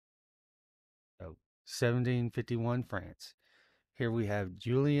1751 France. Here we have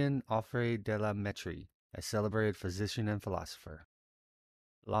Julien Offray de la Mettrie, a celebrated physician and philosopher.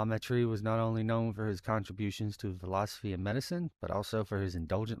 La Mettrie was not only known for his contributions to philosophy and medicine, but also for his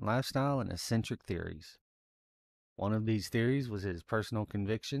indulgent lifestyle and eccentric theories. One of these theories was his personal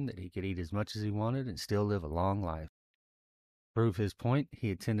conviction that he could eat as much as he wanted and still live a long life. To prove his point,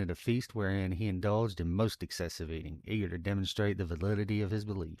 he attended a feast wherein he indulged in most excessive eating, eager to demonstrate the validity of his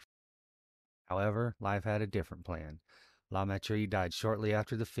belief. However, life had a different plan. La Mettrie died shortly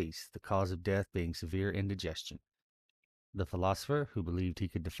after the feast, the cause of death being severe indigestion. The philosopher, who believed he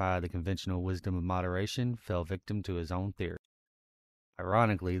could defy the conventional wisdom of moderation, fell victim to his own theory.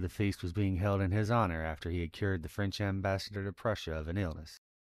 Ironically, the feast was being held in his honor after he had cured the French ambassador to Prussia of an illness.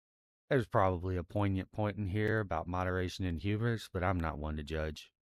 There's probably a poignant point in here about moderation and hubris, but I'm not one to judge.